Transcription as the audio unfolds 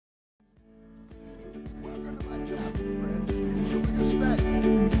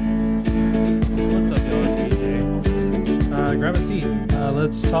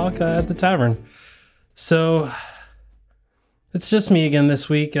let's talk at the tavern. So it's just me again this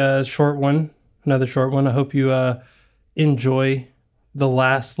week. Another short one. I hope you enjoy the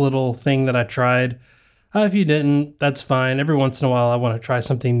last little thing that I tried. If you didn't, that's fine. Every once in a while, I want to try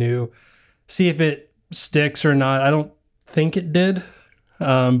something new, see if it sticks or not. I don't think it did,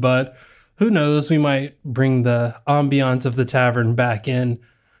 but who knows? We might bring the ambiance of the tavern back in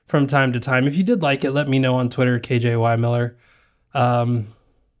from time to time. If you did like it, let me know on Twitter, KJY Miller.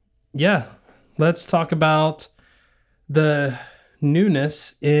 Yeah, let's talk about the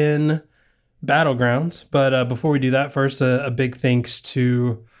newness in Battlegrounds. But before we do that, first, a big thanks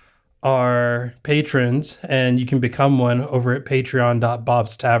to our patrons, and you can become one over at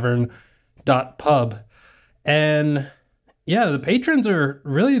patreon.bobstavern.pub. And yeah, the patrons are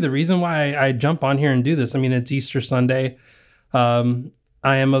really the reason why I jump on here and do this. I mean, it's Easter Sunday. I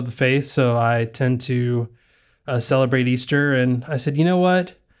am of the faith, so I tend to celebrate Easter. And I said, you know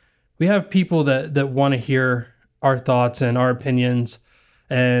what? We have people that want to hear our thoughts and our opinions.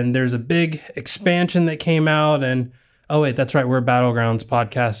 And there's a big expansion that came out. And oh, wait, that's right. We're a Battlegrounds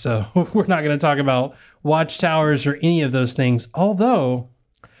podcast, so we're not going to talk about watchtowers or any of those things. Although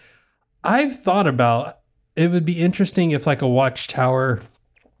I've thought about it would be interesting if like a watchtower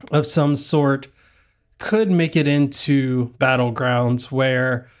of some sort could make it into Battlegrounds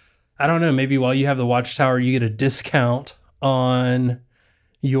where, I don't know, maybe while you have the watchtower, you get a discount on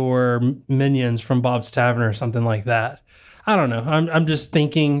your minions from Bob's Tavern or something like that. I don't know. I'm just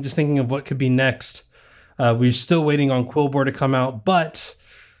thinking of what could be next. We're still waiting on Quillbore to come out, but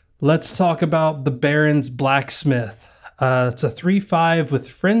let's talk about the Baron's Blacksmith. It's a 3/5 with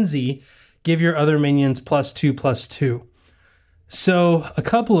Frenzy. Give your other minions +2/+2. So a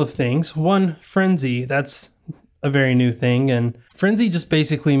couple of things. One, Frenzy, that's a very new thing. And Frenzy just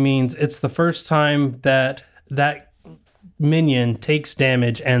basically means it's the first time that that minion takes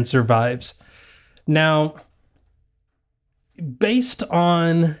damage and survives. Now, based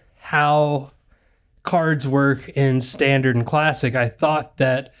on how cards work in Standard and Classic, I thought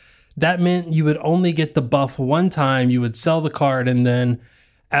that meant you would only get the buff one time, you would sell the card, and then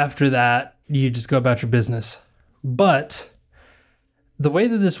after that, you just go about your business. But the way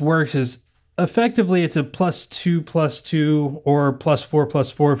that this works is effectively it's a +2/+2 or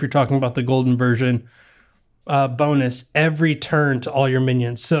 +4/+4 if you're talking about the golden version bonus every turn to all your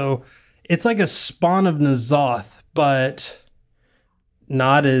minions. So it's like a Spawn of N'Zoth, but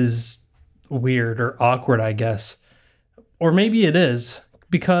not as weird or awkward, I guess. Or maybe it is,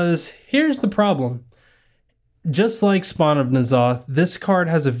 because here's the problem. Just like Spawn of N'Zoth, this card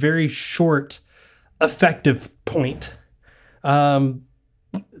has a very short effective point. The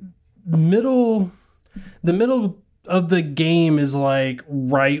middle of the game is like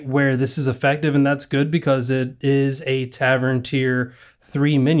right where this is effective, and that's good because it is a Tavern Tier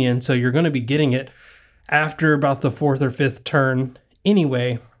 3 minion, so you're going to be getting it after about the 4th or 5th turn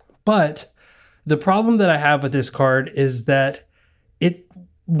anyway. But the problem that I have with this card is that it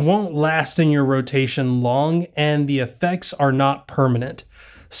won't last in your rotation long, and the effects are not permanent.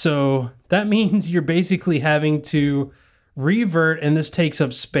 So that means you're basically having to revert, and this takes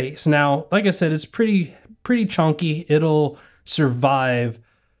up space. Now, like I said, it's pretty chunky. It'll survive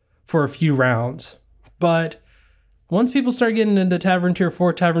for a few rounds. But once people start getting into Tavern Tier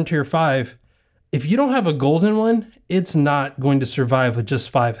 4, Tavern Tier 5, if you don't have a golden one, it's not going to survive with just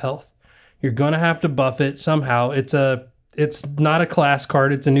 5 health. You're going to have to buff it somehow. It's not a class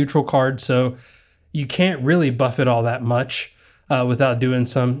card. It's a neutral card, so you can't really buff it all that much without doing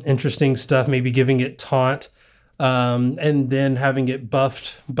some interesting stuff, maybe giving it taunt, and then having it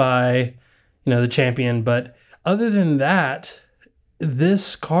buffed by, the champion. But other than that,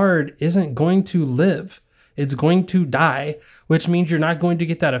 this card isn't going to live. It's going to die, which means you're not going to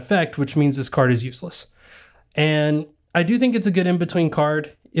get that effect, which means this card is useless. And I do think it's a good in-between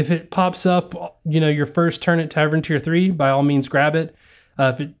card. If it pops up, your first turn at Tavern Tier 3, by all means grab it.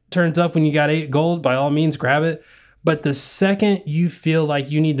 If it turns up when you got 8 gold, by all means grab it. But the second you feel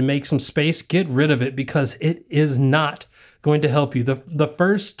like you need to make some space, get rid of it, because it is not going to help you. The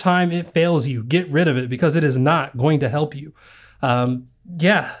first time it fails you, get rid of it, because it is not going to help you.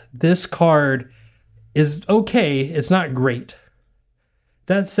 This card is okay. It's not great.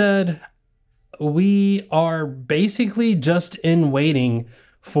 That said, we are basically just in waiting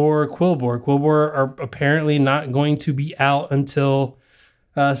for Quillbore. Quillbore are apparently not going to be out until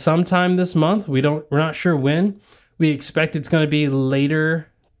sometime this month. We're not sure when. We expect it's going to be later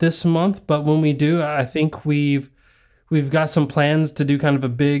this month, but when we do, I think we've got some plans to do kind of a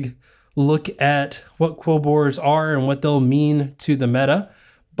big look at what Quillbores are and what they'll mean to the meta.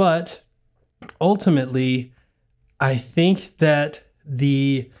 But ultimately, I think that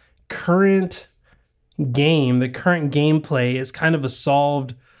the current game, the current gameplay is kind of a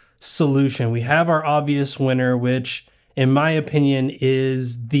solved solution. We have our obvious winner, which in my opinion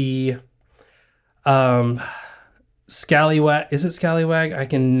is the Scallywag. Is it Scallywag? I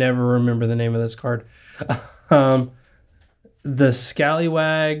can never remember the name of this card. The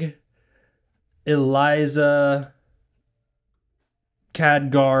Scallywag, Eliza,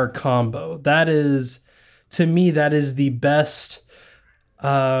 Khadgar combo. That is, to me, that is the best,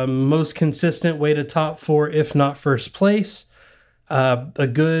 most consistent way to top 4, if not first place. A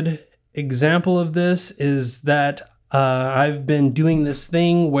good example of this is that I've been doing this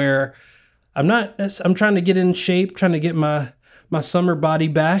thing where I'm trying to get in shape, trying to get my summer body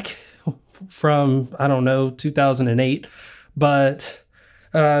back from, I don't know, 2008, but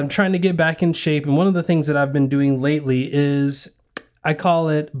I'm trying to get back in shape. And one of the things that I've been doing lately is I call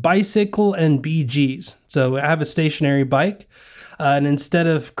it bicycle and BGs. So I have a stationary bike, and instead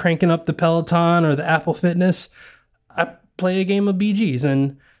of cranking up the Peloton or the Apple Fitness, I play a game of BGs.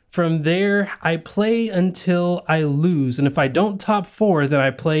 And from there, I play until I lose. And if I don't top 4, then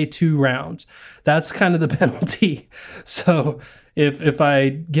I play 2 rounds. That's kind of the penalty. So if I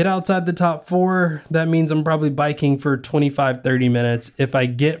get outside the top 4, that means I'm probably biking for 25, 30 minutes. If I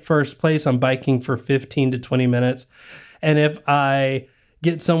get first place, I'm biking for 15 to 20 minutes. And if I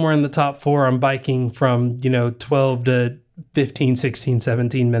get somewhere in the top 4, I'm biking from, 12 to 15, 16,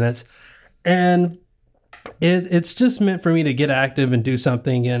 17 minutes. And it's just meant for me to get active and do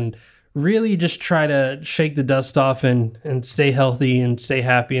something and really just try to shake the dust off and stay healthy and stay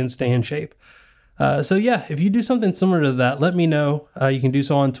happy and stay in shape. So yeah, if you do something similar to that, let me know. You can do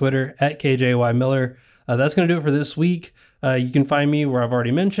so on Twitter at KJY Miller. That's going to do it for this week. You can find me where I've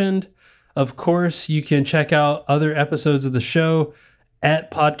already mentioned. Of course, you can check out other episodes of the show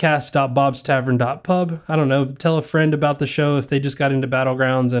at podcast.bobstavern.pub. I don't know, tell a friend about the show if they just got into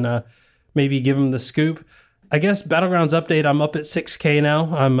Battlegrounds and maybe give them the scoop. I guess Battlegrounds update, I'm up at 6K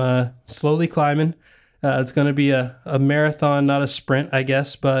now. I'm slowly climbing. It's going to be a marathon, not a sprint, I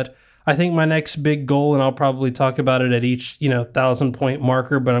guess. But I think my next big goal, and I'll probably talk about it at each 1,000-point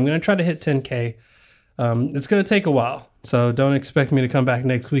marker, but I'm going to try to hit 10K. It's going to take a while. So don't expect me to come back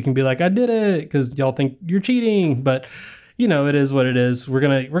next week and be like, I did it, because y'all think you're cheating. But, it is what it is. We're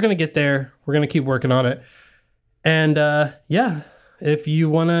gonna get there. We're going to keep working on it. And yeah. If you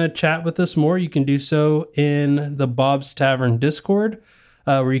want to chat with us more, you can do so in the Bob's Tavern Discord,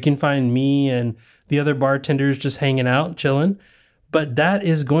 where you can find me and the other bartenders just hanging out, chilling. But that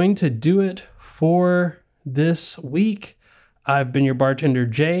is going to do it for this week. I've been your bartender,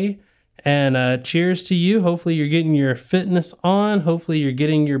 Jay, and cheers to you. Hopefully you're getting your fitness on. Hopefully you're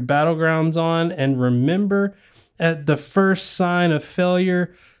getting your battlegrounds on. And remember, at the first sign of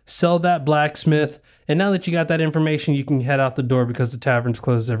failure, sell that blacksmith. And now that you got that information, you can head out the door because the tavern's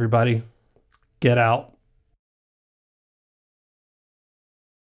closed, everybody. Get out.